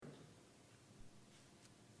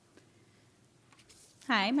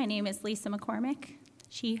Hi, my name is Lisa McCormick,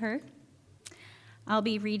 she, her. I'll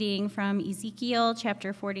be reading from Ezekiel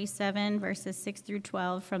chapter 47, verses 6 through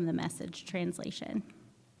 12 from the Message translation.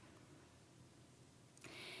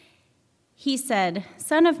 He said,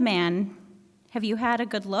 "Son of man, have you had a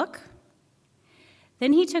good look?"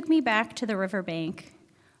 Then he took me back to the riverbank.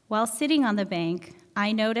 While sitting on the bank,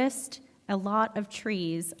 I noticed a lot of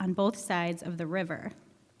trees on both sides of the river.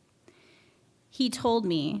 He told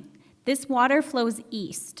me, "This water flows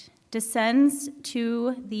east, descends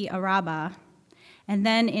to the Araba, and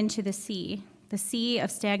then into the sea of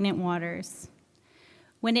stagnant waters.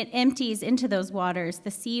 When it empties into those waters, the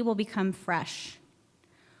sea will become fresh.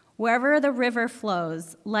 Wherever the river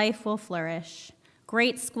flows, life will flourish,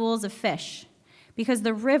 great schools of fish, because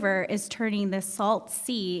the river is turning the salt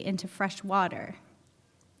sea into fresh water.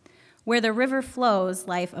 Where the river flows,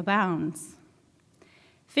 life abounds.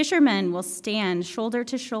 Fishermen will stand shoulder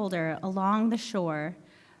to shoulder along the shore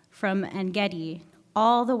from En-Gedi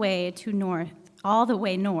all the way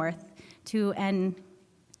north to En-Egalim,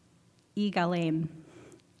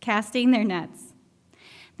 casting their nets.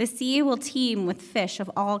 The sea will teem with fish of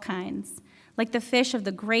all kinds, like the fish of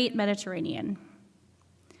the great Mediterranean.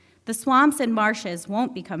 The swamps and marshes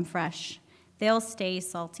won't become fresh, they'll stay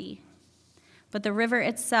salty. But the river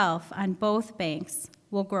itself on both banks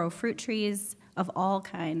will grow fruit trees of all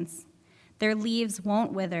kinds. Their leaves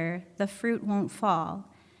won't wither, the fruit won't fall.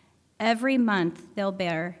 Every month they'll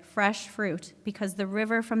bear fresh fruit because the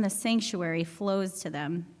river from the sanctuary flows to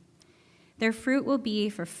them. Their fruit will be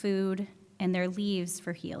for food and their leaves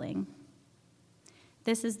for healing."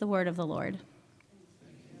 This is the word of the Lord.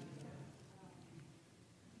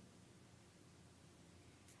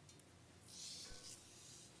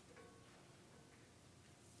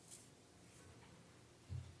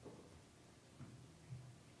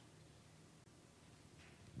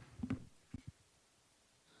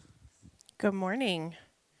 Good morning.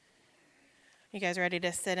 You guys ready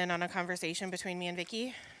to sit in on a conversation between me and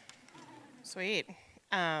Vicki? Sweet.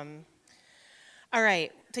 All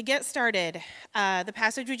right, to get started, the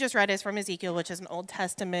passage we just read is from Ezekiel, which is an Old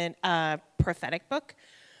Testament prophetic book.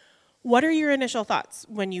 What are your initial thoughts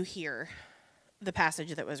when you hear the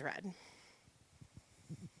passage that was read?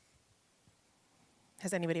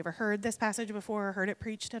 Has anybody ever heard this passage before or heard it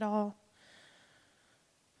preached at all?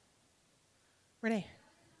 Renee?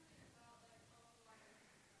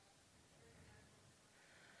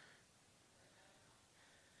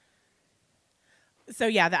 So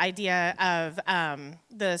yeah, the idea of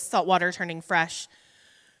the salt water turning fresh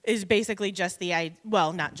is basically just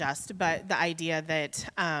not just, but the idea that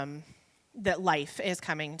that life is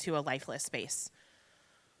coming to a lifeless space.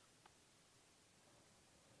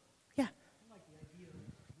 Yeah. I like the idea of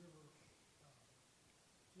the river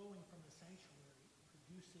flowing from the sanctuary,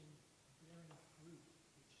 producing bearing fruit,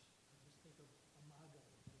 which I just think of Amago,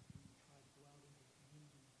 that we try to go out into the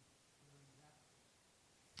community bearing that fruit.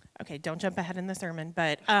 Okay, don't jump ahead in the sermon,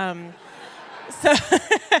 but so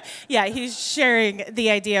yeah, he's sharing the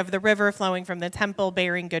idea of the river flowing from the temple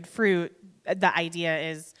bearing good fruit. The idea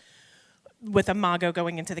is with Amago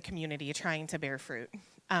going into the community trying to bear fruit.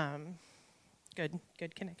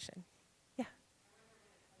 Good connection. Yeah.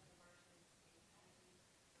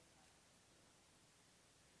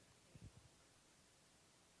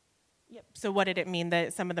 Yep. So what did it mean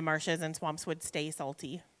that some of the marshes and swamps would stay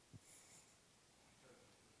salty?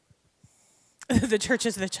 The church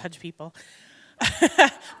is the judge people.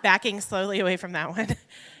 Backing slowly away from that one.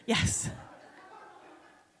 Yes.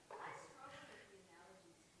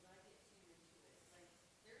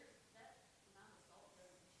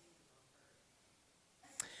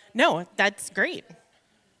 No, that's great.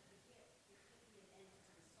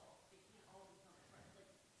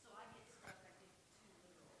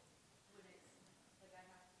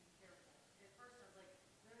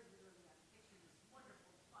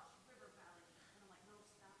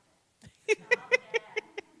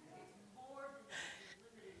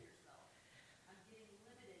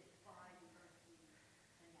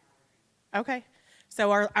 Okay. So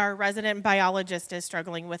our resident biologist is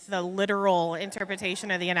struggling with the literal interpretation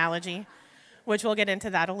of the analogy, which we'll get into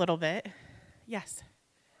that a little bit. Yes.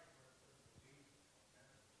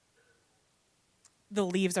 The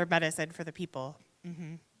leaves are medicine for the people.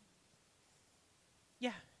 Mm-hmm.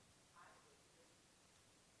 Yeah.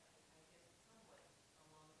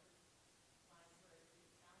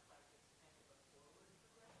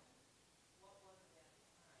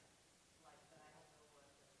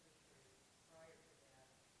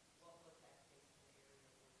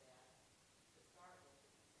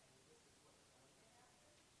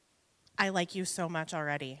 I like you so much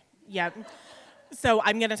already. Yep. So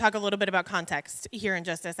I'm going to talk a little bit about context here in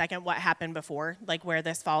just a second, what happened before, like where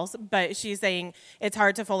this falls. But she's saying it's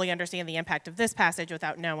hard to fully understand the impact of this passage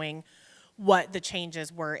without knowing what the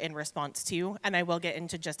changes were in response to. And I will get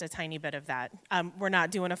into just a tiny bit of that. We're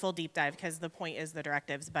not doing a full deep dive because the point is the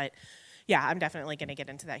directives. But yeah, I'm definitely going to get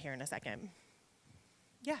into that here in a second.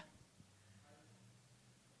 Yeah.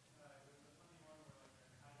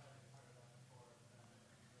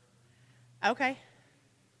 Okay.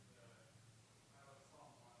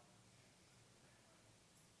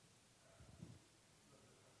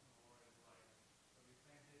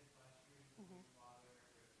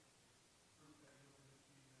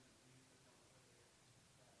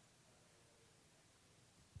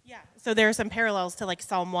 Yeah. So there are some parallels to like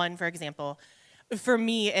Psalm 1, for example. For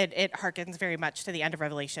me, it harkens very much to the end of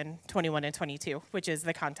Revelation 21 and 22, which is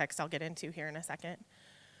the context I'll get into here in a second.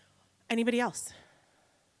 Anybody else?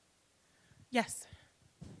 Yes.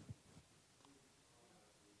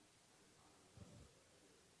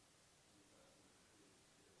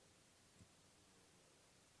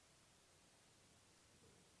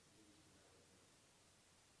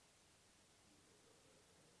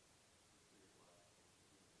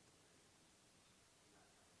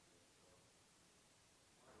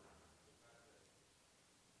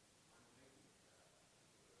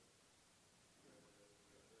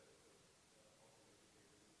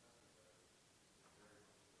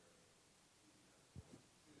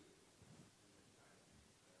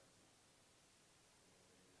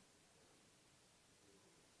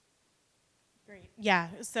 Great. Yeah.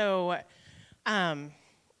 So want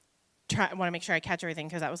to make sure I catch everything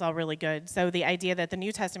because that was all really good. So the idea that the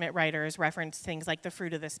New Testament writers reference things like the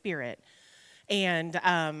fruit of the Spirit and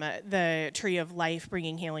the tree of life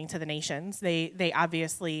bringing healing to the nations. They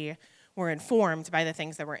obviously were informed by the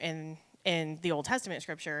things that were in the Old Testament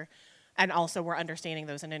scripture and also were understanding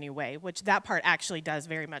those in a new way, which that part actually does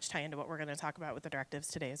very much tie into what we're going to talk about with the directives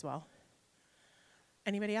today as well.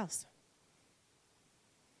 Anybody else?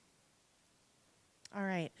 All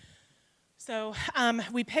right. So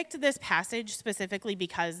we picked this passage specifically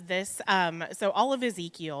because this, so all of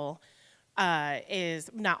Ezekiel is,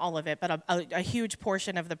 not all of it, but a huge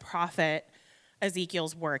portion of the prophet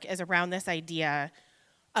Ezekiel's work is around this idea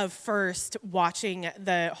of first watching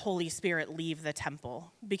the Holy Spirit leave the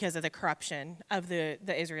temple because of the corruption of the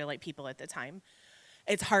Israelite people at the time.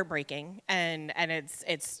 It's heartbreaking and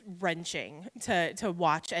it's wrenching to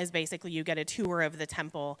watch as basically you get a tour of the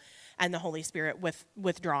temple and the Holy Spirit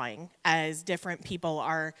withdrawing as different people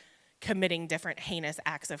are committing different heinous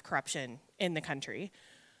acts of corruption in the country.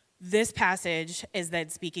 This passage is then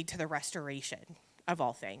speaking to the restoration of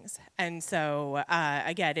all things. And so,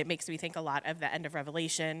 again, it makes me think a lot of the end of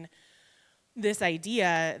Revelation, this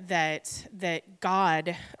idea that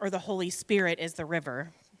God or the Holy Spirit is the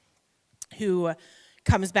river who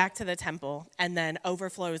comes back to the temple and then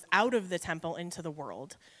overflows out of the temple into the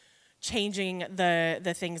world, changing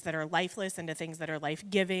the things that are lifeless into things that are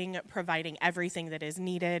life-giving, providing everything that is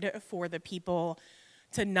needed for the people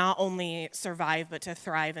to not only survive, but to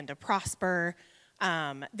thrive and to prosper.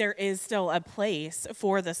 There is still a place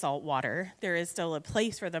for the salt water. There is still a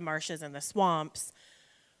place for the marshes and the swamps,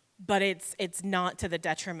 but it's not to the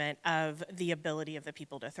detriment of the ability of the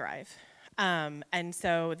people to thrive. And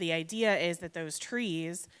so the idea is that those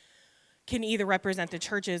trees can either represent the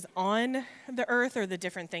churches on the earth or the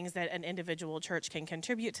different things that an individual church can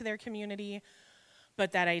contribute to their community,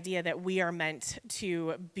 but that idea that we are meant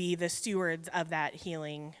to be the stewards of that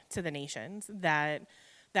healing to the nations, that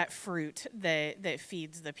fruit that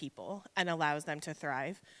feeds the people and allows them to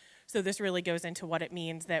thrive. So this really goes into what it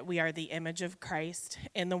means that we are the image of Christ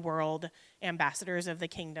in the world, ambassadors of the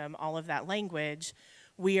kingdom, all of that language.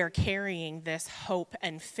 We are carrying this hope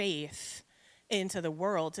and faith into the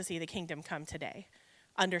world to see the kingdom come today,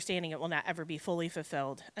 understanding it will not ever be fully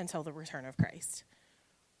fulfilled until the return of Christ.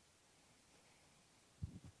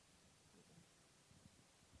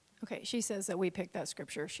 Okay, she says that we picked that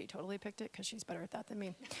scripture. She totally picked it because she's better at that than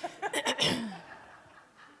me.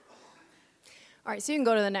 All right, so you can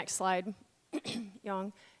go to the next slide,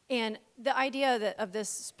 Young. And the idea of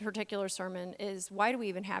this particular sermon is, why do we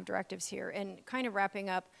even have directives here? And kind of wrapping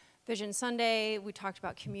up Vision Sunday, we talked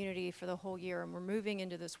about community for the whole year, and we're moving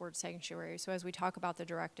into this word sanctuary. So as we talk about the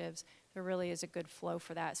directives, there really is a good flow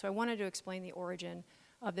for that. So I wanted to explain the origin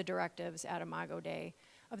of the directives at Imago Dei.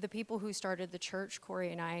 Of the people who started the church,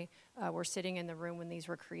 Corey and I were sitting in the room when these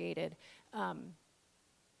were created. And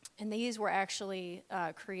these were actually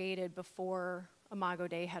created before Imago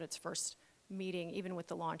Dei had its first meeting, even with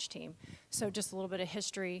the launch team. So just a little bit of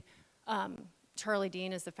history. Charlie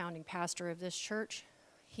Dean is the founding pastor of this church.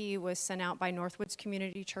 He was sent out by Northwoods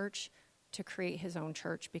Community Church to create his own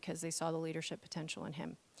church because they saw the leadership potential in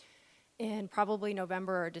him. In probably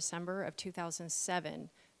November or December of 2007,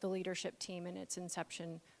 the leadership team in its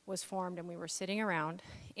inception was formed, and we were sitting around,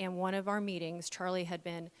 and one of our meetings, Charlie had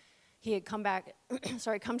come back,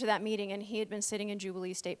 come to that meeting, and he had been sitting in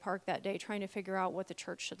Jubilee State Park that day trying to figure out what the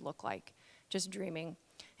church should look like, just dreaming.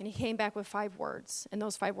 And he came back with 5 words, and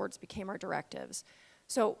those 5 words became our directives.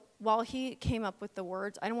 So while he came up with the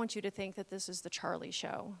words, I don't want you to think that this is the Charlie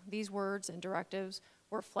show. These words and directives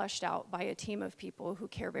were fleshed out by a team of people who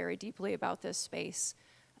care very deeply about this space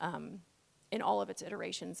in all of its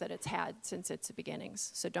iterations that it's had since its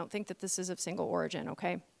beginnings. So don't think that this is of single origin,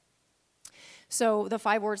 okay? So the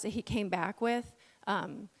 5 words that he came back with,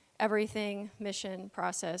 everything, mission,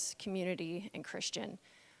 process, community, and Christian.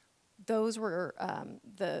 Those were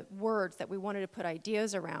the words that we wanted to put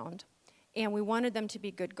ideas around, and we wanted them to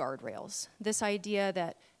be good guardrails. This idea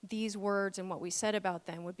that these words and what we said about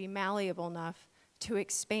them would be malleable enough to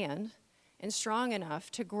expand and strong enough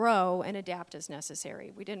to grow and adapt as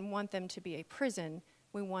necessary. We didn't want them to be a prison.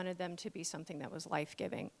 We wanted them to be something that was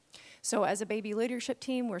life-giving. So as a baby leadership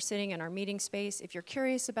team, we're sitting in our meeting space. If you're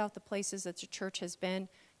curious about the places that the church has been,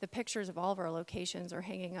 the pictures of all of our locations are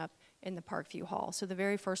hanging up in the Parkview Hall. So the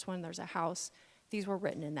very first one, there's a house. These were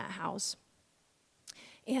written in that house.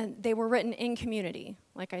 And they were written in community.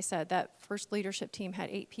 Like I said, that first leadership team had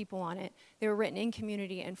 8 people on it. They were written in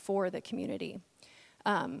community and for the community.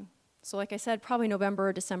 So like I said, probably November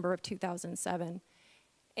or December of 2007.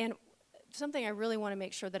 And something I really want to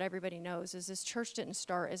make sure that everybody knows is this church didn't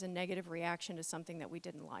start as a negative reaction to something that we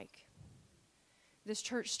didn't like. This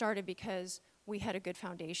church started because we had a good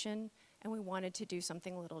foundation and we wanted to do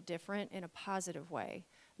something a little different in a positive way,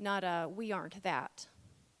 not a we aren't that.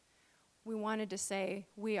 We wanted to say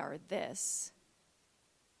we are this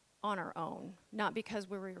on our own, not because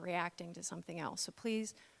we were reacting to something else. So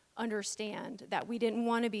please understand that we didn't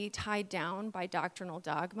want to be tied down by doctrinal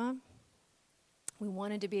dogma. We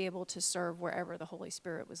wanted to be able to serve wherever the Holy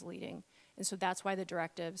Spirit was leading. And so that's why the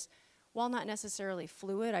directives, while not necessarily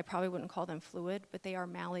fluid, I probably wouldn't call them fluid, but they are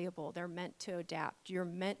malleable. They're meant to adapt. You're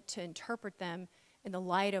meant to interpret them in the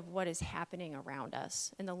light of what is happening around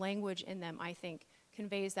us. And the language in them, I think,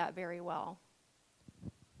 conveys that very well.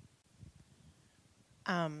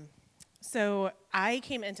 So I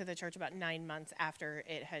came into the church about 9 months after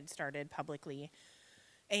it had started publicly,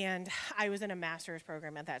 and I was in a master's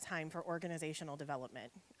program at that time for organizational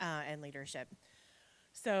development and leadership.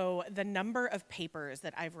 So the number of papers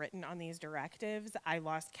that I've written on these directives, I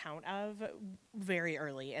lost count of very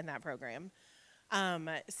early in that program.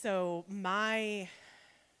 So I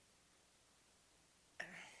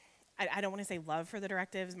don't want to say love for the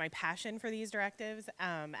directives, my passion for these directives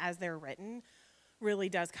as they're written really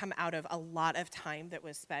does come out of a lot of time that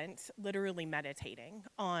was spent literally meditating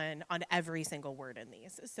on every single word in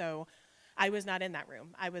these. So I was not in that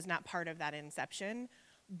room. I was not part of that inception,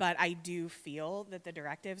 but I do feel that the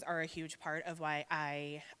directives are a huge part of why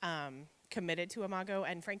I committed to Imago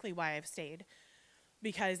and frankly why I've stayed.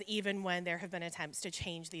 Because even when there have been attempts to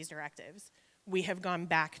change these directives, we have gone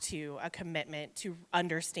back to a commitment to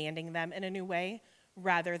understanding them in a new way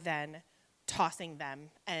rather than tossing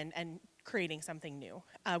them and creating something new,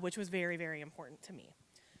 which was very, very important to me.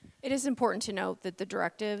 It is important to note that the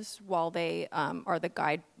directives, while they are the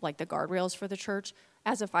guide, like the guardrails for the church,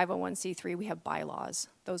 as a 501c3, we have bylaws.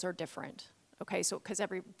 Those are different. Okay, so because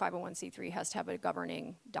every 501c3 has to have a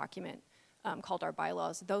governing document called our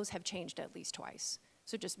bylaws. Those have changed at least twice.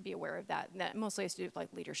 So just be aware of that. And that mostly has to do with like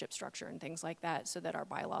leadership structure and things like that, so that our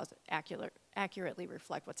bylaws accurately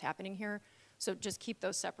reflect what's happening here. So just keep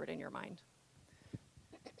those separate in your mind.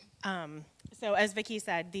 So as Vicki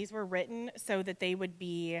said, these were written so that they would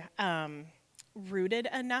be rooted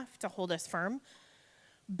enough to hold us firm,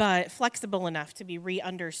 but flexible enough to be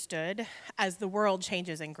re-understood as the world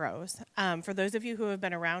changes and grows. For those of you who have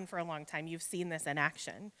been around for a long time, you've seen this in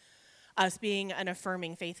action. Us being an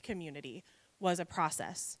affirming faith community was a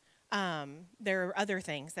process. There are other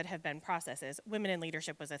things that have been processes. Women in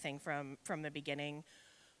leadership was a thing from the beginning.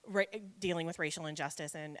 Dealing with racial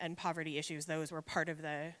injustice and poverty issues, those were part of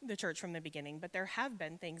the church from the beginning. But there have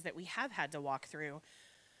been things that we have had to walk through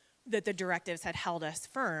that the directives had held us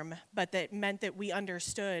firm, but that meant that we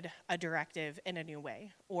understood a directive in a new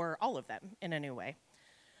way, or all of them in a new way.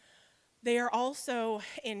 They are also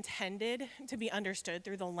intended to be understood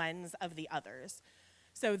through the lens of the others.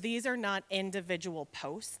 So these are not individual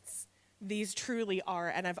posts. These truly are,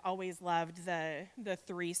 and I've always loved the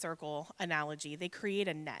 3-circle analogy. They create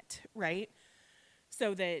a net, right?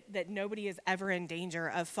 So that nobody is ever in danger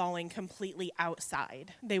of falling completely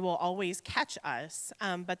outside. They will always catch us,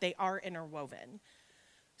 but they are interwoven.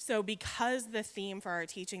 So because the theme for our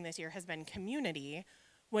teaching this year has been community,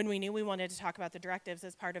 when we knew we wanted to talk about the directives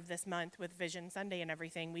as part of this month with Vision Sunday and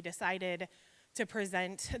everything, we decided to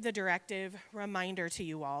present the directive reminder to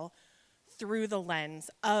you all through the lens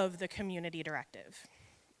of the community directive.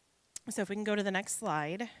 So if we can go to the next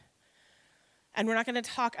slide. And we're not going to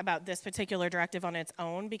talk about this particular directive on its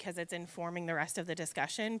own because it's informing the rest of the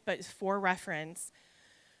discussion, but for reference,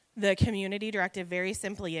 the community directive very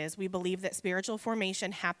simply is, we believe that spiritual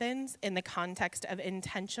formation happens in the context of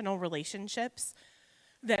intentional relationships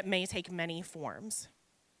that may take many forms.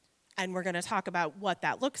 And we're going to talk about what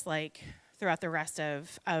that looks like throughout the rest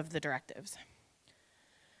of the directives.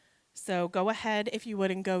 So go ahead, if you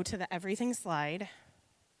would, and go to the everything slide.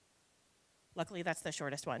 Luckily, that's the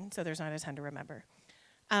shortest one, so there's not a ton to remember.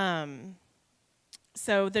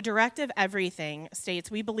 So the directive everything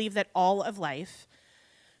states, we believe that all of life,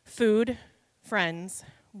 food, friends,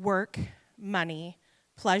 work, money,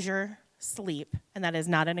 pleasure, sleep, and that is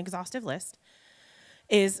not an exhaustive list,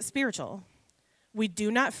 is spiritual. We do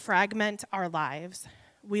not fragment our lives.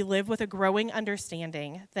 We live with a growing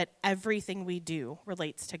understanding that everything we do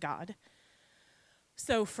relates to God.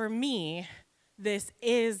 So for me, this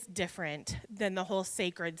is different than the whole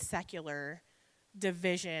sacred secular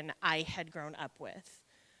division I had grown up with.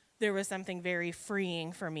 There was something very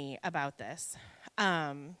freeing for me about this.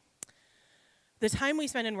 The time we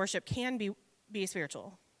spend in worship can be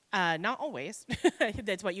spiritual. Not always.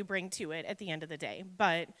 That's what you bring to it at the end of the day.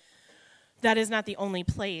 But that is not the only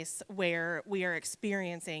place where we are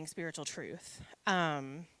experiencing spiritual truth.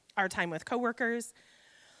 Our time with coworkers,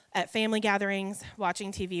 at family gatherings,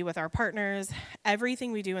 watching TV with our partners,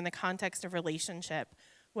 everything we do in the context of relationship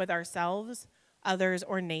with ourselves, others,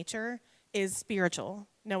 or nature is spiritual.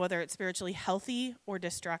 Now, whether it's spiritually healthy or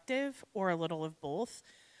destructive or a little of both,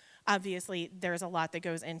 obviously there's a lot that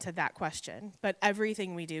goes into that question, but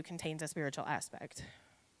everything we do contains a spiritual aspect.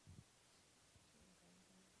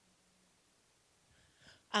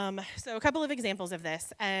 So a couple of examples of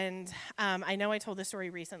this, and I know I told this story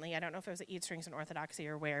recently. I don't know if it was at Eat Strings and Orthodoxy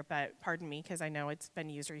or where, but pardon me, because I know it's been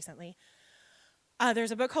used recently.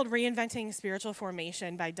 There's a book called Reinventing Spiritual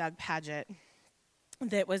Formation by Doug Paget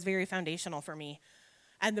that was very foundational for me.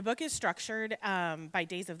 And the book is structured by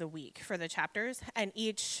days of the week for the chapters, and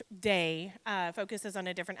each day focuses on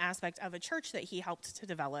a different aspect of a church that he helped to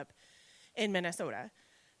develop in Minnesota.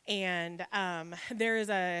 And there is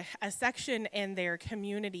a section in their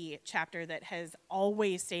community chapter that has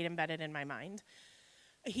always stayed embedded in my mind.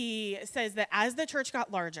 He says that as the church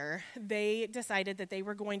got larger, they decided that they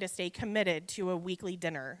were going to stay committed to a weekly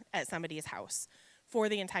dinner at somebody's house for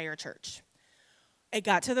the entire church. It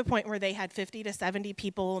got to the point where they had 50 to 70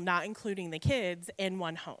 people, not including the kids, in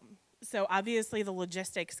one home. So obviously the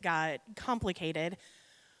logistics got complicated,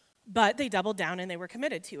 but they doubled down and they were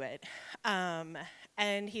committed to it.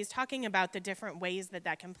 And he's talking about the different ways that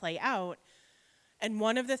that can play out. And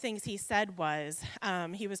one of the things he said was,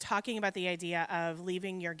 he was talking about the idea of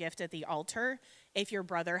leaving your gift at the altar if your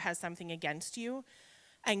brother has something against you,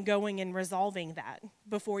 and going and resolving that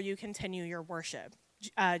before you continue your worship.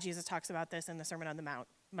 Jesus talks about this in the Sermon on the Mount,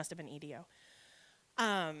 must have been EDO.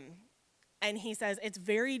 And he says, it's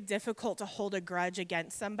very difficult to hold a grudge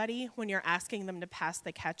against somebody when you're asking them to pass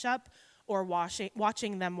the ketchup or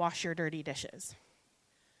watching them wash your dirty dishes.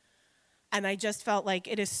 And I just felt like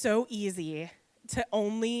it is so easy to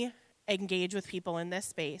only engage with people in this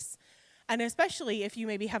space. And especially if you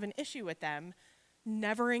maybe have an issue with them,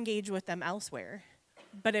 never engage with them elsewhere.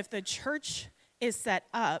 But if the church is set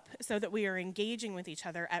up so that we are engaging with each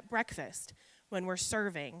other at breakfast, when we're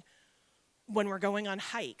serving, when we're going on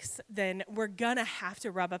hikes, then we're gonna have to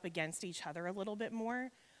rub up against each other a little bit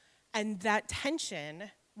more. And that tension,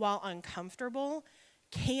 while uncomfortable,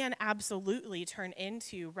 can absolutely turn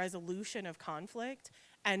into resolution of conflict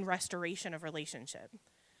and restoration of relationship.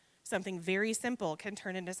 Something very simple can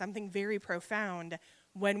turn into something very profound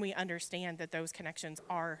when we understand that those connections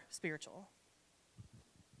are spiritual.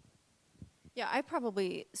 Yeah,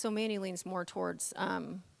 so Manny leans more towards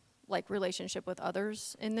like relationship with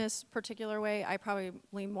others in this particular way. I probably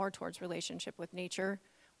lean more towards relationship with nature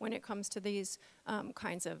when it comes to these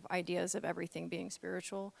kinds of ideas of everything being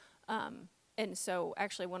spiritual. And so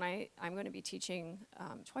actually I'm going to be teaching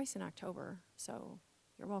twice in October, so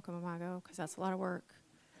you're welcome, Imago, because that's a lot of work.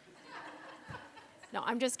 No,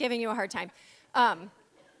 I'm just giving you a hard time. I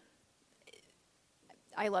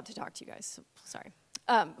love to talk to you guys, so sorry.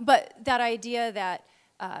 But that idea that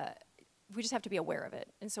we just have to be aware of it.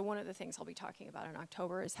 And so one of the things I'll be talking about in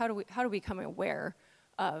October is how do we become aware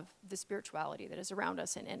of the spirituality that is around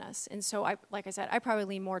us and in us. And so, like I said, I probably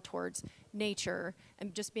lean more towards nature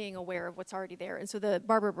and just being aware of what's already there. And so the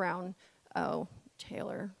Barbara Brown,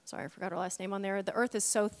 Taylor, sorry, I forgot her last name on there. The earth is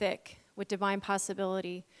so thick with divine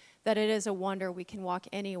possibility that it is a wonder we can walk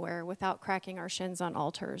anywhere without cracking our shins on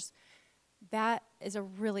altars. That is a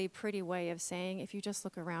really pretty way of saying if you just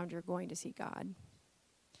look around, you're going to see God.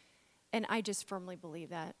 And I just firmly believe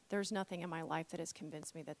that. There's nothing in my life that has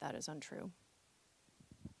convinced me that that is untrue.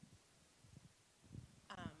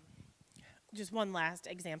 Just one last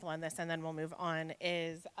example on this, and then we'll move on,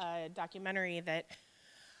 is a documentary that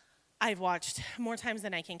I've watched more times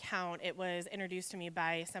than I can count. It was introduced to me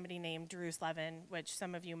by somebody named Drew Slevin, which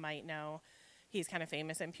some of you might know. He's kind of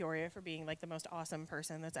famous in Peoria for being like the most awesome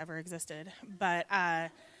person that's ever existed. But I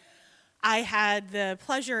had the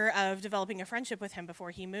pleasure of developing a friendship with him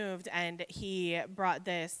before he moved, and he brought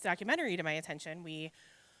this documentary to my attention. We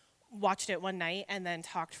watched it one night and then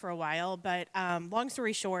talked for a while. But long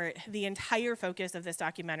story short, the entire focus of this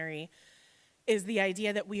documentary is the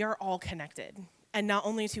idea that we are all connected, and not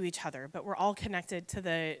only to each other, but we're all connected to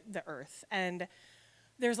the earth. And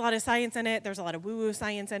there's a lot of science in it. There's a lot of woo-woo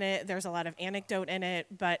science in it. There's a lot of anecdote in it.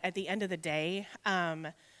 But at the end of the day,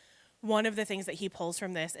 one of the things that he pulls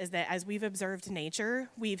from this is that as we've observed nature,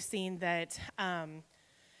 we've seen that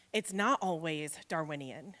it's not always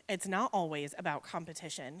Darwinian. It's not always about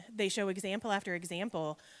competition. They show example after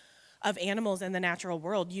example of animals in the natural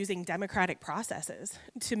world using democratic processes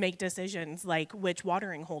to make decisions like which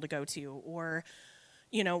watering hole to go to, or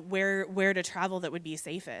where to travel that would be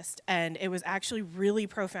safest. And it was actually really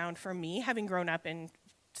profound for me, having grown up in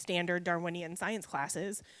standard Darwinian science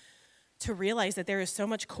classes, to realize that there is so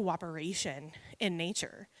much cooperation in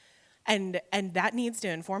nature. And that needs to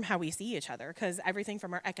inform how we see each other, because everything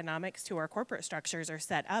from our economics to our corporate structures are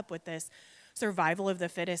set up with this survival of the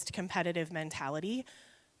fittest competitive mentality.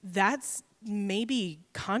 That's maybe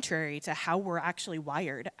contrary to how we're actually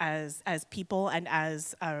wired as people and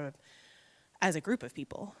as a group of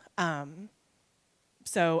people.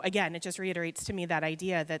 So again, it just reiterates to me that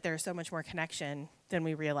idea that there's so much more connection than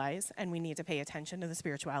we realize, and we need to pay attention to the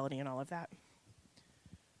spirituality and all of that.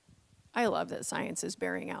 I love that science is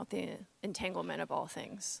bearing out the entanglement of all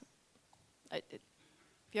things. If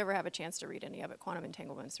you ever have a chance to read any of it, quantum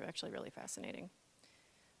entanglements are actually really fascinating. All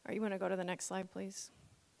right, you want to go to the next slide, please?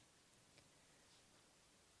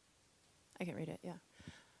 I can read it, yeah.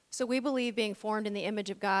 So we believe being formed in the image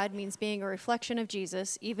of God means being a reflection of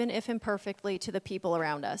Jesus, even if imperfectly, to the people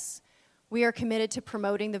around us. We are committed to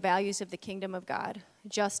promoting the values of the kingdom of God: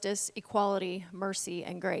 justice, equality, mercy,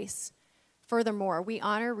 and grace. Furthermore, we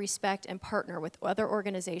honor, respect, and partner with other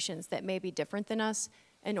organizations that may be different than us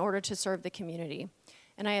in order to serve the community.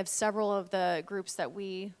 And I have several of the groups that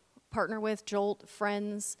we partner with: Jolt,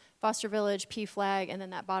 Friends, Foster Village, PFLAG, and then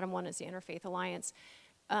that bottom one is the Interfaith Alliance.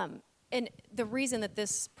 And the reason that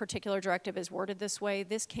this particular directive is worded this way,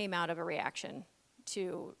 this came out of a reaction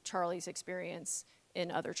to Charlie's experience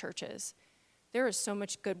in other churches. There is so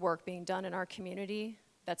much good work being done in our community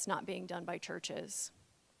that's not being done by churches.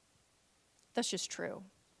 That's just true.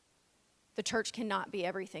 The church cannot be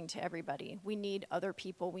everything to everybody. We need other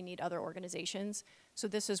people, we need other organizations. So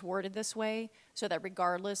this is worded this way so that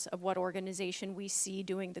regardless of what organization we see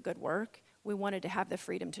doing the good work, we wanted to have the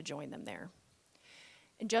freedom to join them there.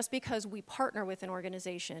 And just because we partner with an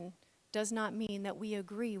organization does not mean that we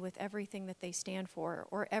agree with everything that they stand for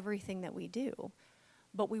or everything that we do.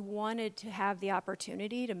 But we wanted to have the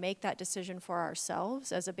opportunity to make that decision for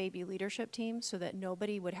ourselves as a baby leadership team so that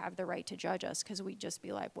nobody would have the right to judge us, because we'd just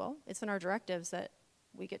be like, well, it's in our directives that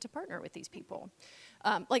we get to partner with these people.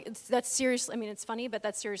 That's seriously, I mean, it's funny, but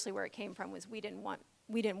that's seriously where it came from, was we didn't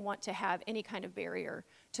want to have any kind of barrier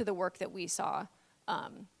to the work that we saw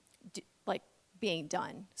being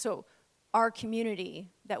done. So our community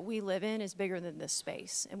that we live in is bigger than this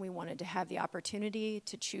space, and we wanted to have the opportunity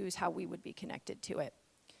to choose how we would be connected to it.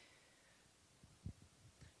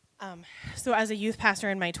 So as a youth pastor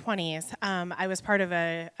in my 20s, I was part of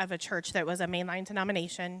a church that was a mainline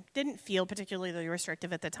denomination. Didn't feel particularly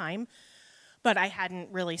restrictive at the time, but I hadn't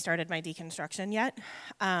really started my deconstruction yet.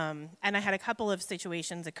 And I had a couple of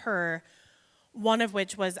situations occur, one of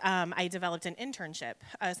which was I developed an internship,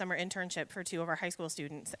 a summer internship for 2 of our high school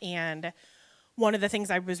students. And one of the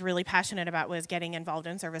things I was really passionate about was getting involved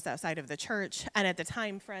in service outside of the church. And at the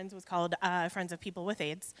time, Friends was called Friends of People with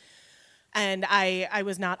AIDS. And I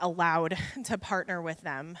was not allowed to partner with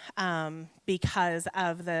them because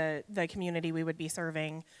of the community we would be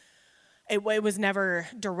serving. It was never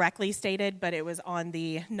directly stated, but it was on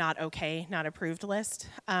the not okay, not approved list.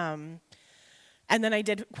 And then I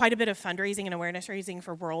did quite a bit of fundraising and awareness raising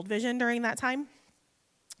for World Vision during that time.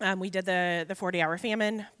 We did the 40-hour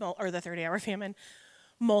famine, or the 30-hour famine,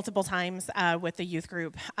 multiple times with the youth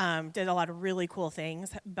group. Did a lot of really cool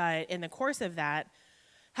things, but in the course of that,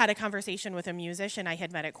 had a conversation with a musician I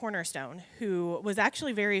had met at Cornerstone, who was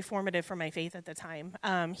actually very formative for my faith at the time.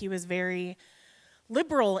 He was very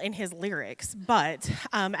liberal in his lyrics, but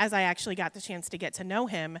as I actually got the chance to get to know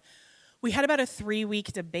him, we had about a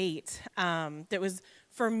 3-week debate that was,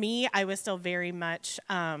 for me, I was still very much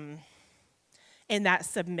in that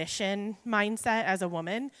submission mindset as a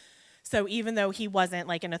woman. So even though he wasn't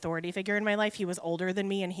like an authority figure in my life, he was older than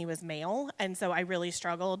me and he was male. And so I really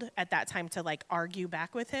struggled at that time to like argue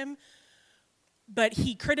back with him. But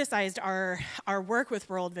he criticized our work with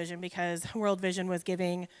World Vision because World Vision was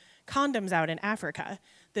giving condoms out in Africa.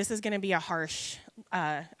 This is going to be a harsh,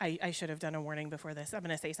 I should have done a warning before this. I'm going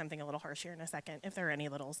to say something a little harsh here in a second, if there are any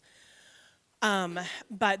littles.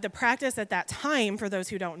 But the practice at that time, for those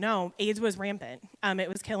who don't know, AIDS was rampant. It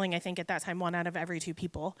was killing, I think, at that time, 1 out of every 2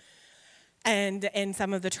 people. And in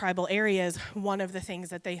some of the tribal areas, one of the things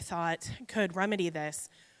that they thought could remedy this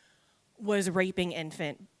was raping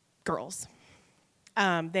infant girls.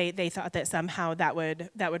 They thought that somehow that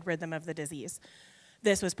would rid them of the disease.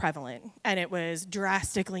 This was prevalent, and it was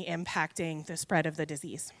drastically impacting the spread of the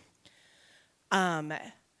disease.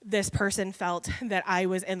 This person felt that I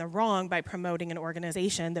was in the wrong by promoting an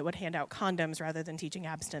organization that would hand out condoms rather than teaching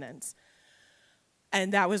abstinence.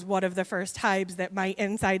 And that was one of the first times that my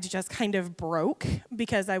insides just kind of broke,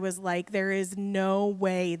 because I was like, there is no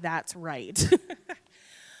way that's right.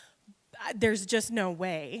 There's just no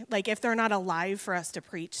way. Like, if they're not alive for us to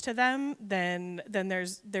preach to them, then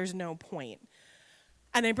there's no point.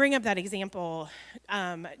 And I bring up that example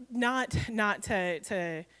not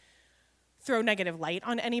to throw negative light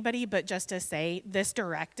on anybody, but just to say this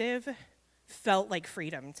directive felt like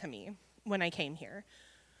freedom to me when I came here.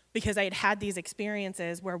 Because I had had these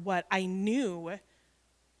experiences where what I knew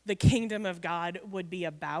the kingdom of God would be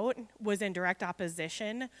about was in direct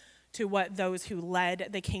opposition to what those who led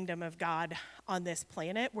the kingdom of God on this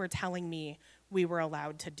planet were telling me we were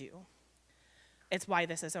allowed to do. It's why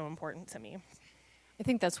this is so important to me. I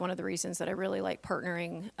think that's one of the reasons that I really like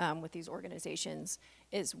partnering with these organizations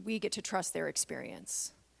is we get to trust their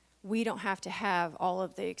experience. We don't have to have all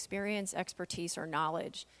of the experience, expertise, or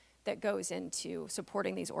knowledge that goes into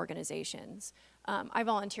supporting these organizations. I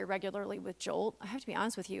volunteer regularly with Jolt. I have to be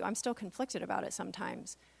honest with you, I'm still conflicted about it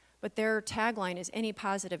sometimes. But their tagline is any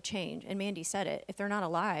positive change. And Mandy said it, if they're not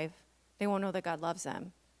alive, they won't know that God loves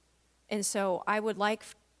them. And so I would like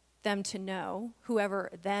them to know,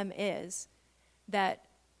 whoever them is, that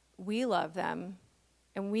we love them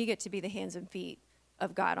and we get to be the hands and feet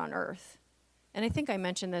of God on earth. And I think I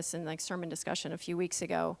mentioned this in like sermon discussion a few weeks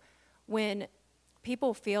ago. When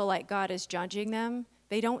people feel like God is judging them,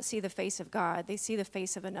 they don't see the face of God, they see the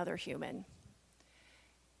face of another human.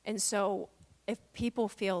 And so if people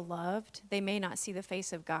feel loved, they may not see the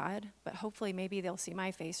face of God, but hopefully maybe they'll see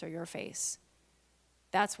my face or your face.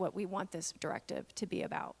 That's what we want this directive to be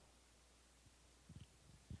about.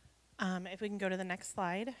 If we can go to the next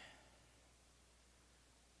slide.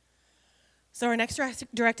 So our next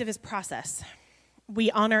directive is process. We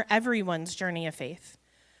honor everyone's journey of faith.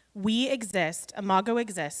 We exist, Imago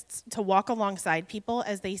exists, to walk alongside people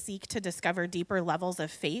as they seek to discover deeper levels of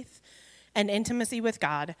faith and intimacy with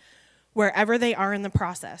God wherever they are in the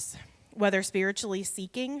process, whether spiritually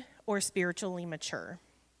seeking or spiritually mature.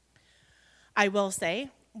 I will say,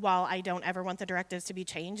 while I don't ever want the directives to be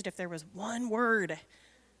changed, if there was one word,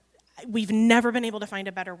 we've never been able to find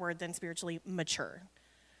a better word than spiritually mature.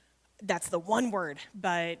 That's the one word,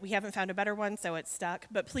 but we haven't found a better one, so it's stuck.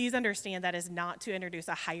 But please understand that is not to introduce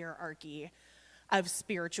a hierarchy of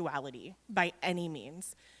spirituality by any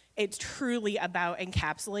means. It's truly about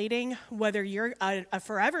encapsulating whether you're a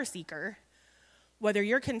forever seeker, whether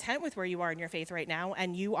you're content with where you are in your faith right now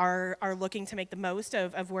and you are looking to make the most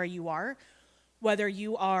of where you are, whether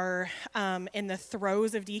you are in the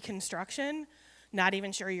throes of deconstruction, not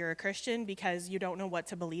even sure you're a Christian because you don't know what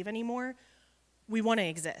to believe anymore. We want to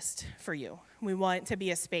exist for you. We want to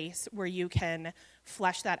be a space where you can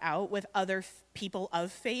flesh that out with other people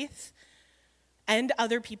of faith and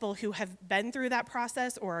other people who have been through that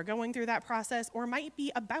process or are going through that process or might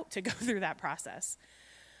be about to go through that process.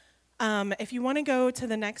 If you want to go to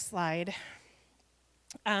the next slide,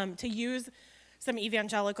 to use some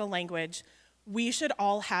evangelical language, we should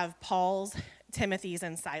all have Paul's, Timothy's,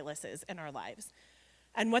 and Silas's in our lives.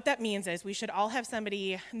 And what that means is we should all have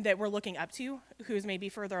somebody that we're looking up to who's maybe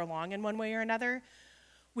further along in one way or another.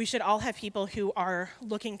 We should all have people who are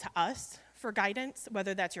looking to us for guidance,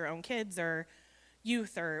 whether that's your own kids or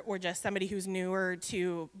youth or just somebody who's newer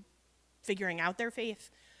to figuring out their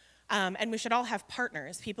faith. And we should all have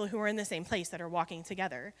partners, people who are in the same place that are walking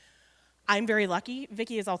together. I'm very lucky.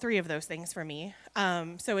 Vicky is all three of those things for me.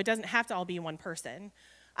 So it doesn't have to all be one person.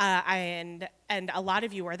 And a lot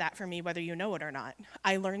of you are that for me, whether you know it or not.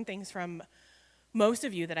 I learn things from most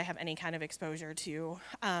of you that I have any kind of exposure to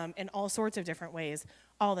in all sorts of different ways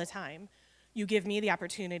all the time. You give me the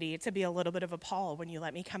opportunity to be a little bit of a Paul when you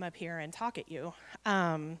let me come up here and talk at you.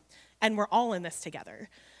 And we're all in this together.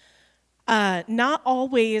 Not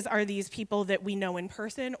always are these people that we know in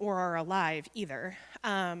person or are alive either.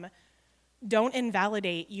 Don't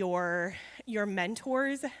invalidate your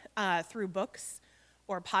mentors through books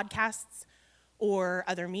or podcasts or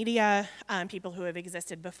other media, people who have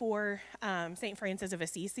existed before. St. Francis of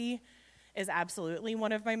Assisi is absolutely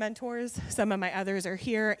one of my mentors. Some of my others are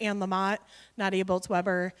here: Anne Lamott, Nadia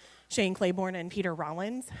Boltz-Weber, Shane Claiborne, and Peter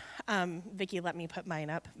Rollins. Vicki let me put mine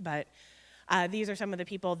up, but these are some of the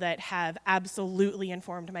people that have absolutely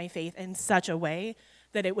informed my faith in such a way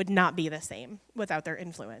that it would not be the same without their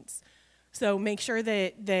influence. So make sure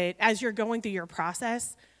that as you're going through your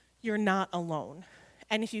process, you're not alone.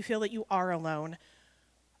 And if you feel that you are alone,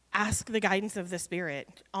 ask the guidance of the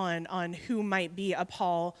Spirit on who might be a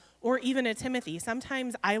Paul or even a Timothy.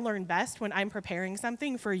 Sometimes I learn best when I'm preparing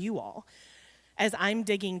something for you all. As I'm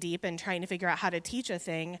digging deep and trying to figure out how to teach a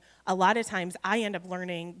thing, a lot of times I end up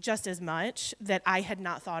learning just as much that I had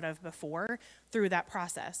not thought of before through that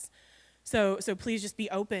process. So please just be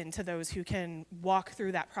open to those who can walk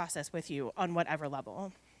through that process with you on whatever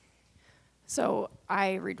level. So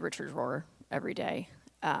I read Richard Rohr every day.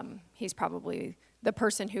 He's probably the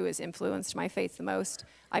person who has influenced my faith the most.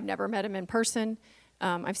 I've never met him in person.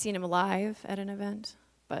 I've seen him live at an event,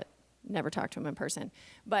 but never talked to him in person.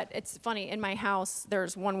 But it's funny, in my house,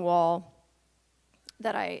 there's one wall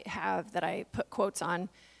that I have that I put quotes on.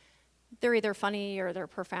 They're either funny or they're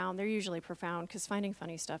profound. They're usually profound because finding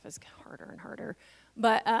funny stuff is harder and harder.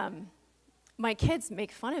 But my kids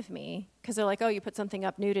make fun of me because they're like, oh, you put something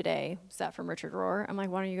up new today. Is that from Richard Rohr? I'm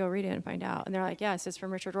like, why don't you go read it and find out? And they're like, yes, it's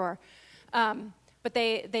from Richard Rohr. But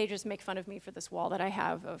they just make fun of me for this wall that I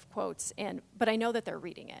have of quotes. But I know that they're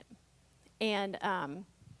reading it. And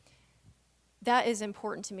that is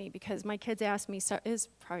important to me because my kids asked me, so it was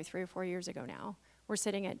probably 3 or 4 years ago now, we're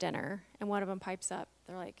sitting at dinner, and one of them pipes up.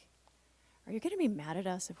 They're like, are you going to be mad at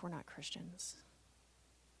us if we're not Christians?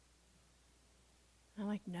 And I'm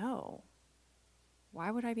like, no. Why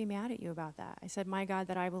would I be mad at you about that? I said, my God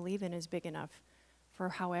that I believe in is big enough for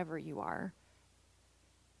however you are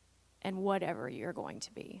and whatever you're going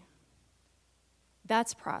to be.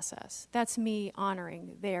 That's process. That's me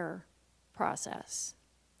honoring their process.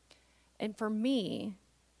 And for me,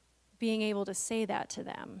 being able to say that to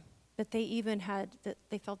them, that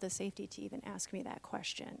they felt the safety to even ask me that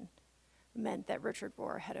question, meant that Richard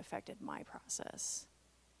Rohr had affected my process.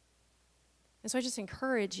 And so I just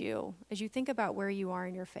encourage you, as you think about where you are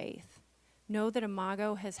in your faith, know that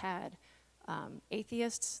Imago has had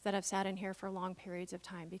atheists that have sat in here for long periods of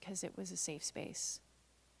time because it was a safe space.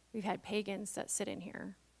 We've had pagans that sit in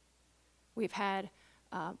here. We've had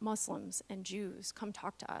Muslims and Jews come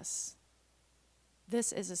talk to us.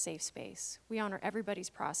 This is a safe space. We honor everybody's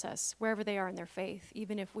process, wherever they are in their faith,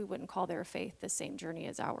 even if we wouldn't call their faith the same journey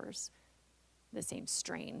as ours, the same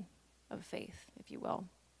strain of faith, if you will.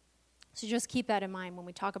 So just keep that in mind. When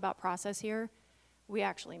we talk about process here, we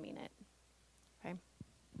actually mean it, okay?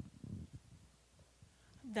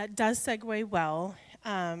 That does segue well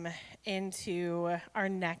into our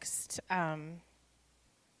next,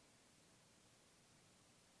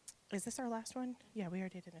 is this our last one? Yeah, we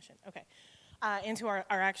already did mission. Okay. Into our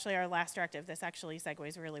last directive. This actually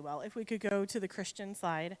segues really well. If we could go to the Christian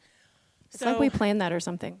slide. It's like we planned that or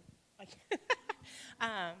something.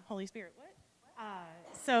 Holy Spirit, what?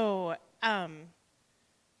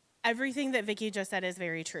 Everything that Vicki just said is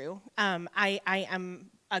very true. I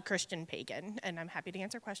am a Christian pagan, and I'm happy to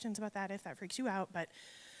answer questions about that if that freaks you out. But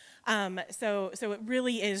so it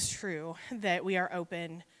really is true that we are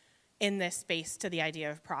open in this space to the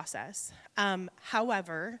idea of process.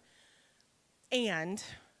 However,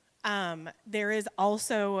 there is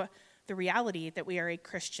also the reality that we are a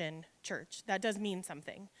Christian church. That does mean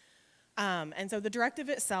something. And so the directive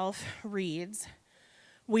itself reads,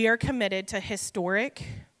 we are committed to historic,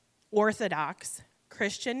 orthodox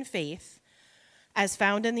Christian faith as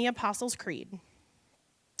found in the Apostles' Creed.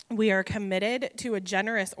 We are committed to a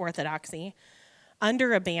generous orthodoxy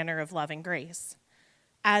under a banner of love and grace.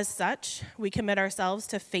 As such, we commit ourselves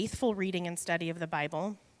to faithful reading and study of the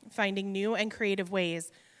Bible, finding new and creative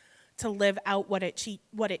ways to live out what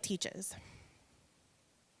it teaches.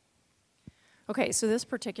 Okay, so this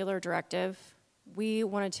particular directive We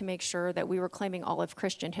wanted to make sure that we were claiming all of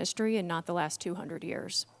Christian history and not the last 200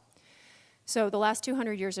 years. So the last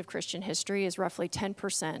 200 years of Christian history is roughly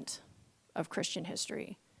 10% of Christian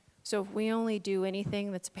history. So if we only do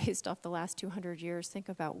anything that's based off the last 200 years, think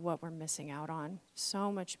about what we're missing out on.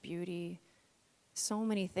 So much beauty, so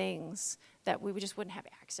many things that we just wouldn't have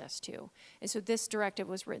access to. And so this directive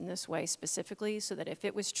was written this way specifically so that if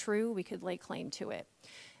it was true, we could lay claim to it.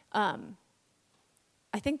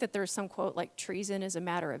 I think that there's some quote like treason is a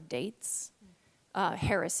matter of dates.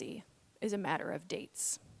 Heresy is a matter of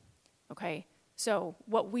dates. Okay? So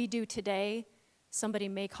what we do today, somebody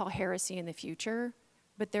may call heresy in the future,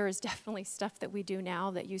 but there is definitely stuff that we do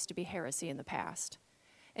now that used to be heresy in the past.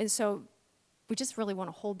 And so we just really want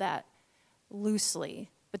to hold that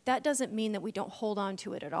loosely. But that doesn't mean that we don't hold on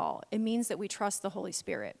to it at all. It means that we trust the Holy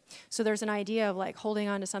Spirit. So there's an idea of like holding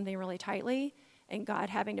on to something really tightly and God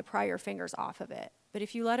having to pry your fingers off of it. But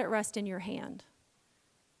if you let it rest in your hand,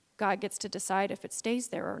 God gets to decide if it stays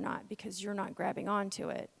there or not because you're not grabbing onto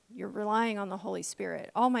it. You're relying on the Holy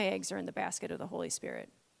Spirit. All my eggs are in the basket of the Holy Spirit.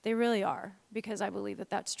 They really are, because I believe that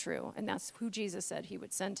that's true, and that's who Jesus said he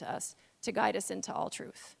would send to us to guide us into all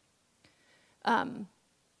truth.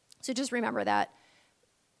 So just remember that.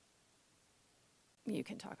 You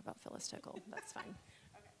can talk about Phyllis Tickle. That's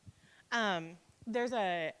fine. There's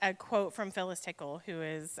a quote from Phyllis Tickle, who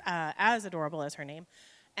is as adorable as her name,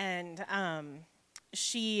 and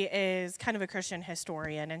she is kind of a Christian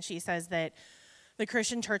historian, and she says that the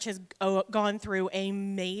Christian church has gone through a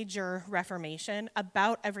major reformation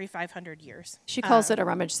about every 500 years. She calls it a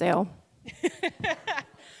rummage sale.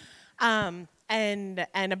 And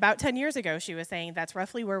about 10 years ago, she was saying that's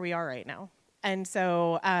roughly where we are right now. And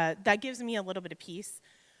so that gives me a little bit of peace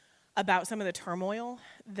about some of the turmoil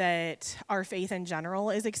that our faith in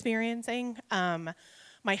general is experiencing.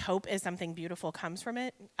 My hope is something beautiful comes from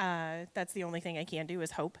it. That's the only thing I can do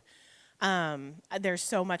is hope. There's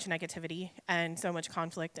so much negativity and so much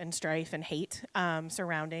conflict and strife and hate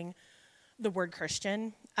surrounding the word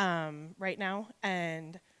Christian right now.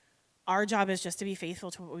 And our job is just to be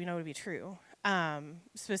faithful to what we know to be true,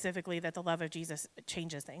 specifically that the love of Jesus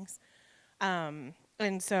changes things. And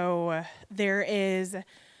so there is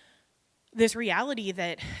this reality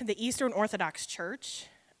that the Eastern Orthodox Church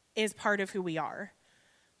is part of who we are.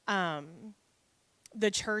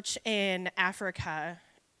 The church in Africa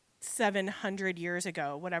 700 years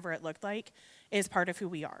ago, whatever it looked like, is part of who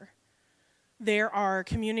we are. There are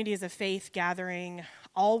communities of faith gathering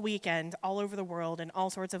all weekend, all over the world, in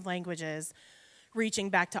all sorts of languages,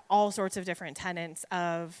 reaching back to all sorts of different tenets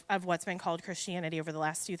of what's been called Christianity over the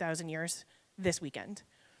last 2,000 years this weekend.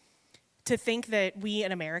 To think that we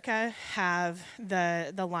in America have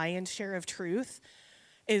the lion's share of truth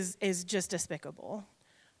is just despicable.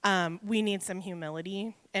 We need some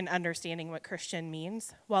humility in understanding what Christian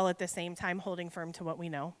means, while at the same time holding firm to what we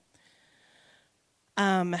know.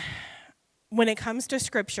 When it comes to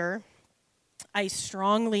Scripture, I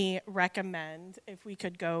strongly recommend, if we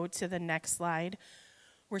could go to the next slide.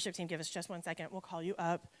 Worship team, give us just 1 second. We'll call you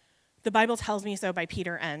up. The Bible Tells Me So by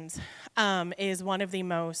Peter Enns is one of the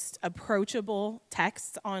most approachable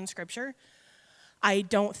texts on Scripture. I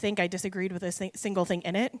don't think I disagreed with a single thing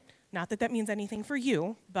in it. Not that that means anything for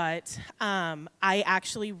you, but I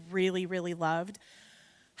actually really, really loved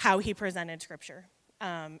how he presented Scripture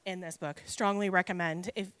in this book. Strongly recommend,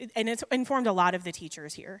 and it's informed a lot of the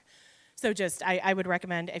teachers here. So just, I would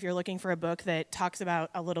recommend, if you're looking for a book that talks about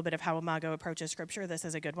a little bit of how Imago approaches Scripture, this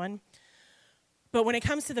is a good one. But when it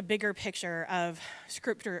comes to the bigger picture of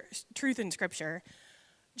Scripture, truth in Scripture,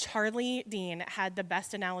 Charlie Dean had the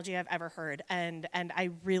best analogy I've ever heard, and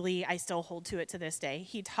I still hold to it to this day.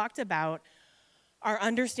 He talked about our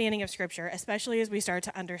understanding of Scripture, especially as we start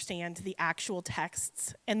to understand the actual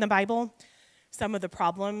texts in the Bible, some of the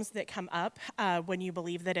problems that come up when you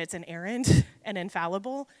believe that it's inerrant and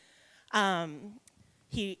infallible.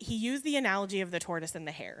 He used the analogy of the tortoise and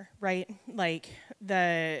the hare, right? Like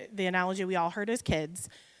the analogy we all heard as kids.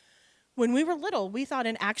 When we were little, we thought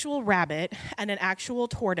an actual rabbit and an actual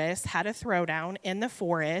tortoise had a throwdown in the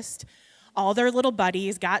forest. All their little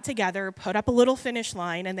buddies got together, put up a little finish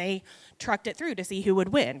line, and they trucked it through to see who would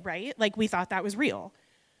win, right? Like, we thought that was real.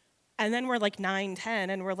 And then we're like 9, 10,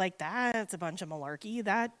 and we're like, that's a bunch of malarkey.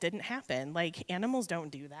 That didn't happen. Like, animals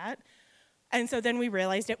don't do that. And so then we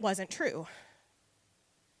realized it wasn't true.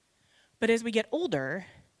 But as we get older,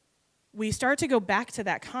 we start to go back to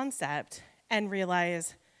that concept and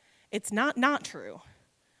realize it's not true.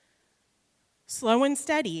 Slow and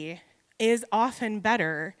steady is often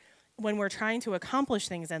better when we're trying to accomplish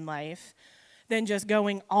things in life than just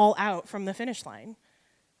going all out from the finish line.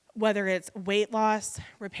 Whether it's weight loss,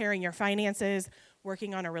 repairing your finances,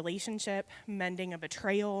 working on a relationship, mending a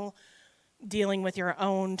betrayal, dealing with your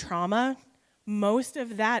own trauma, most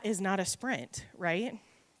of that is not a sprint, right?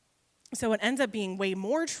 So it ends up being way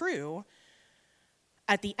more true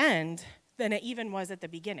at the end than it even was at the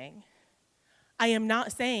beginning. I am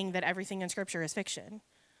not saying that everything in Scripture is fiction.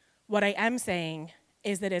 What I am saying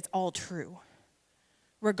is that it's all true,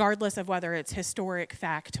 regardless of whether it's historic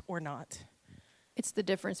fact or not. It's the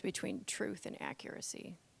difference between truth and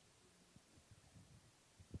accuracy.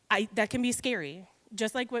 That can be scary.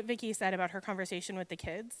 Just like what Vicki said about her conversation with the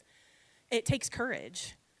kids, it takes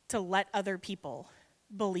courage to let other people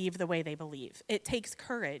believe the way they believe. It takes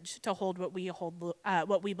courage to hold what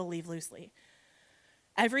we believe loosely.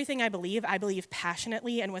 Everything I believe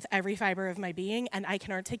passionately and with every fiber of my being, and I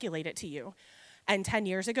can articulate it to you. And 10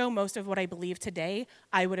 years ago, most of what I believe today,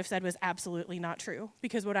 I would have said was absolutely not true,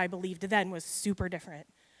 because what I believed then was super different.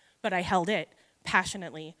 But I held it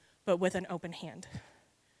passionately, but with an open hand.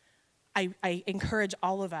 I encourage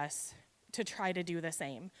all of us to try to do the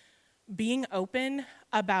same. Being open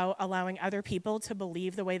about allowing other people to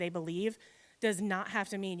believe the way they believe does not have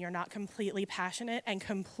to mean you're not completely passionate and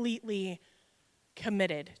completely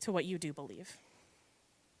committed to what you do believe.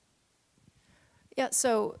 Yeah,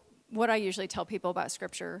 so what I usually tell people about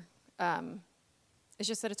Scripture is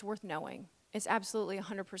just that it's worth knowing. It's absolutely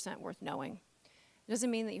 100% worth knowing. It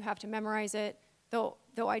doesn't mean that you have to memorize it, though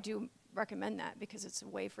I do recommend that because it's a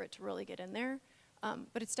way for it to really get in there.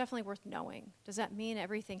 But it's definitely worth knowing. Does that mean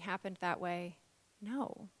everything happened that way?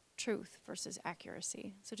 No. Truth versus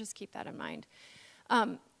accuracy. So just keep that in mind.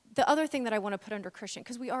 The other thing that I want to put under Christian,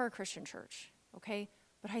 because we are a Christian church, okay?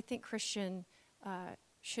 But I think Christian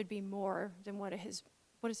should be more than what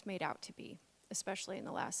it's made out to be, especially in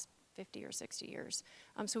the last 50 or 60 years.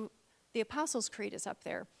 So the Apostles' Creed is up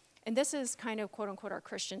there. And this is kind of, quote unquote, our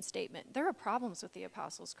Christian statement. There are problems with the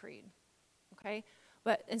Apostles' Creed, okay?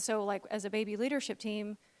 And so, like, as a baby leadership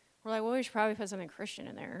team, we're like, well, we should probably put something Christian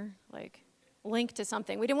in there, like, linked to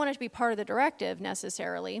something. We didn't want it to be part of the directive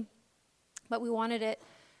necessarily, but we wanted it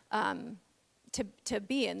to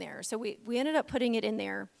be in there. So we ended up putting it in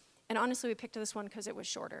there, and honestly, we picked this one because it was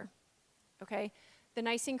shorter, okay? The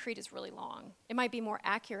Nicene Creed is really long. It might be more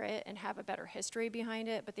accurate and have a better history behind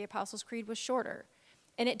it, but the Apostles' Creed was shorter.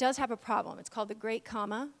 And it does have a problem. It's called the Great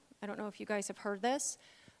Comma. I don't know if you guys have heard this.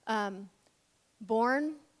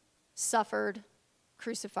 Born, suffered,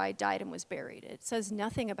 crucified, died, and was buried. It says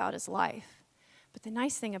nothing about his life. But the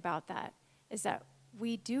nice thing about that is that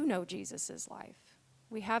we do know Jesus' life.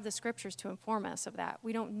 We have the Scriptures to inform us of that.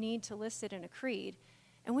 We don't need to list it in a creed.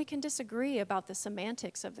 And we can disagree about the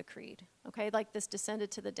semantics of the creed. Okay, like this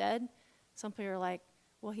descended to the dead. Some people are like,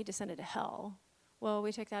 well, he descended to hell. Well,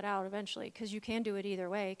 we took that out eventually because you can do it either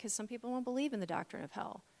way because some people won't believe in the doctrine of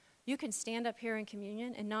hell. You can stand up here in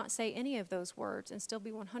communion and not say any of those words and still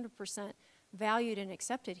be 100% valued and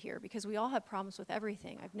accepted here because we all have problems with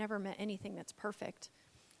everything. I've never met anything that's perfect.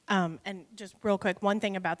 And just real quick, one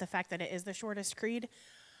thing about the fact that it is the shortest creed,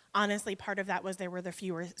 honestly, part of that was there were the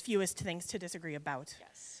fewest things to disagree about.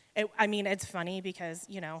 Yes. It's funny because,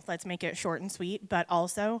 let's make it short and sweet, but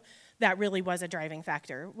also that really was a driving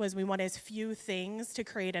factor, was we want as few things to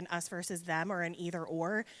create an us versus them or an either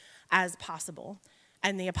or as possible.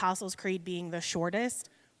 And the Apostles' Creed being the shortest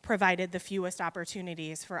provided the fewest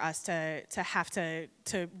opportunities for us to have to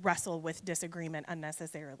wrestle with disagreement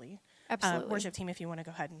unnecessarily. Absolutely. Worship team, if you want to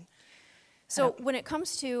go ahead and... So when it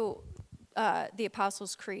comes to the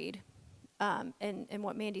Apostles' Creed and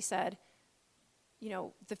what Mandy said,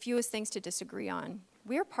 the fewest things to disagree on.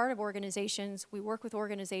 We're part of organizations. We work with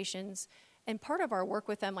organizations. And part of our work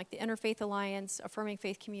with them, like the Interfaith Alliance, Affirming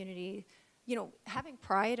Faith Community, having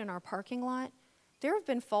Pride in our parking lot, there have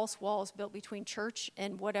been false walls built between church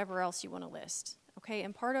and whatever else you want to list. Okay,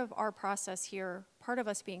 and part of our process here, part of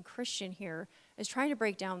us being Christian here, is trying to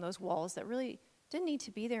break down those walls that really didn't need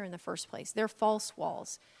to be there in the first place. They're false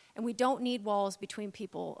walls. And we don't need walls between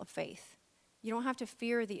people of faith. You don't have to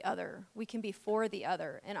fear the other. We can be for the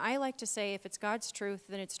other. And I like to say if it's God's truth,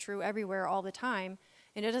 then it's true everywhere all the time.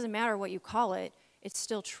 And it doesn't matter what you call it, it's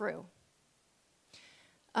still true.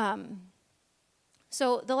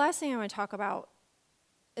 So the last thing I want to talk about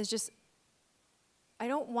is just, I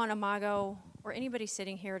don't want Imago or anybody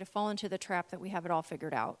sitting here to fall into the trap that we have it all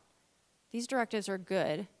figured out. These directives are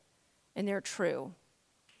good, and they're true,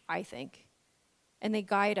 I think. And they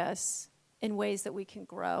guide us in ways that we can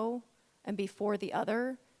grow and be for the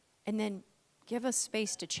other, and then give us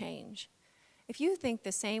space to change. If you think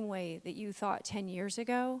the same way that you thought 10 years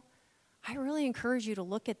ago, I really encourage you to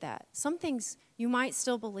look at that. Some things you might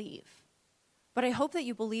still believe, But I hope that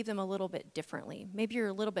you believe them a little bit differently. Maybe you're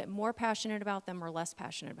a little bit more passionate about them or less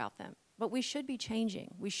passionate about them. But we should be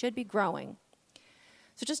changing. We should be growing.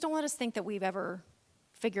 So just don't let us think that we've ever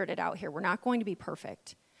figured it out here. We're not going to be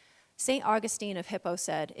perfect. St. Augustine of Hippo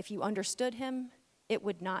said, if you understood him, it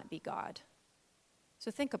would not be God. So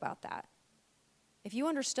think about that. If you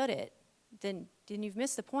understood it, then you've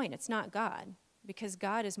missed the point. It's not God, because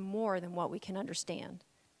God is more than what we can understand.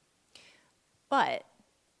 But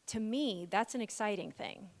to me, that's an exciting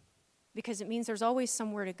thing, because it means there's always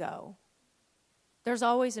somewhere to go. There's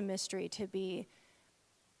always a mystery to be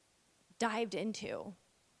dived into.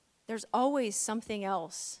 There's always something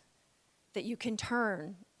else that you can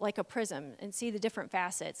turn like a prism and see the different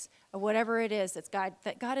facets of whatever it is that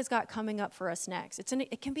God has got coming up for us next.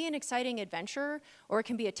 It can be an exciting adventure, or it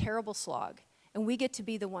can be a terrible slog, and we get to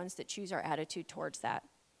be the ones that choose our attitude towards that.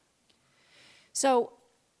 So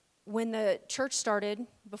when the church started,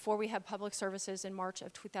 before we had public services in March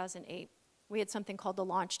of 2008, we had something called the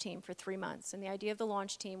launch team for 3 months. And the idea of the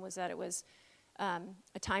launch team was that it was a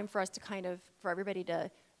time for us to for everybody to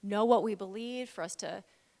know what we believed, for us to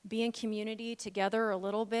be in community together a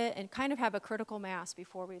little bit, and kind of have a critical mass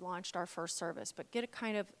before we launched our first service, but get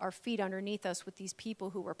kind of our feet underneath us with these people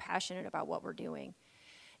who were passionate about what we're doing.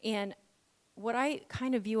 And what I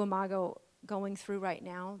kind of view Imago going through right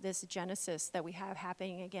now, this genesis that we have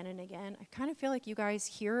happening again and again, I kind of feel like you guys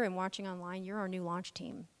here and watching online, you're our new launch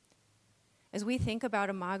team. As we think about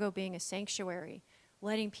Imago being a sanctuary,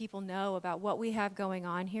 letting people know about what we have going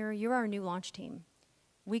on here, you're our new launch team.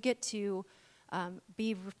 We get to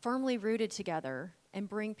be firmly rooted together and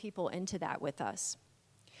bring people into that with us.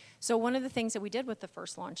 So one of the things that we did with the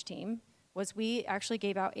first launch team was we actually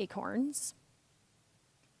gave out acorns.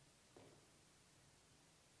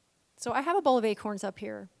 So I have a bowl of acorns up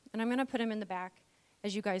here, and I'm going to put them in the back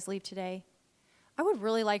as you guys leave today. I would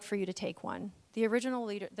really like for you to take one. The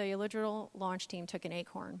original launch team took an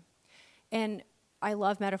acorn. And I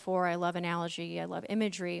love metaphor, I love analogy, I love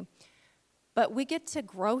imagery, but we get to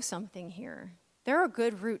grow something here. There are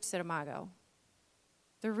good roots at Imago.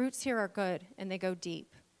 The roots here are good, and they go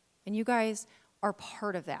deep. And you guys are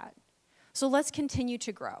part of that. So let's continue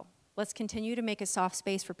to grow. Let's continue to make a soft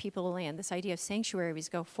space for people to land. This idea of sanctuaries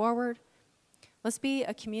go forward. Let's be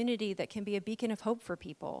a community that can be a beacon of hope for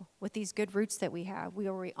people with these good roots that we have.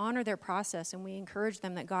 We honor their process, and we encourage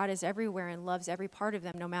them that God is everywhere and loves every part of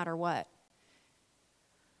them no matter what.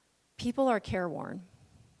 People are careworn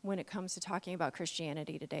when it comes to talking about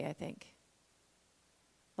Christianity today, I think.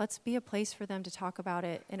 Let's be a place for them to talk about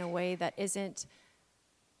it in a way that isn't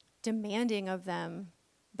demanding of them,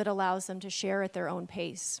 but allows them to share at their own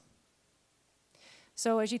pace.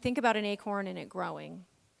 So as you think about an acorn and it growing,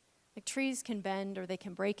 like trees can bend or they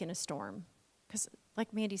can break in a storm. Because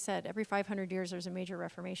like Mandy said, every 500 years there's a major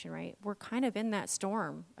reformation, right? We're kind of in that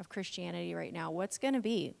storm of Christianity right now. What's going to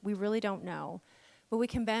be? We really don't know. But we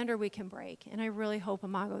can bend or we can break. And I really hope,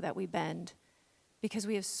 Imago, that we bend, because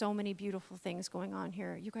we have so many beautiful things going on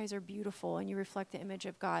here. You guys are beautiful, and you reflect the image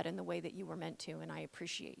of God in the way that you were meant to, and I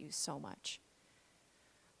appreciate you so much.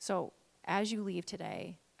 So as you leave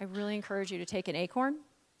today, I really encourage you to take an acorn,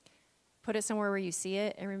 put it somewhere where you see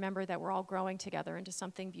it, and remember that we're all growing together into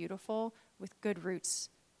something beautiful with good roots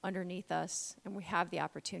underneath us, and we have the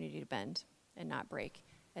opportunity to bend and not break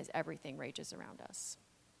as everything rages around us.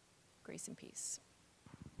 Grace and peace.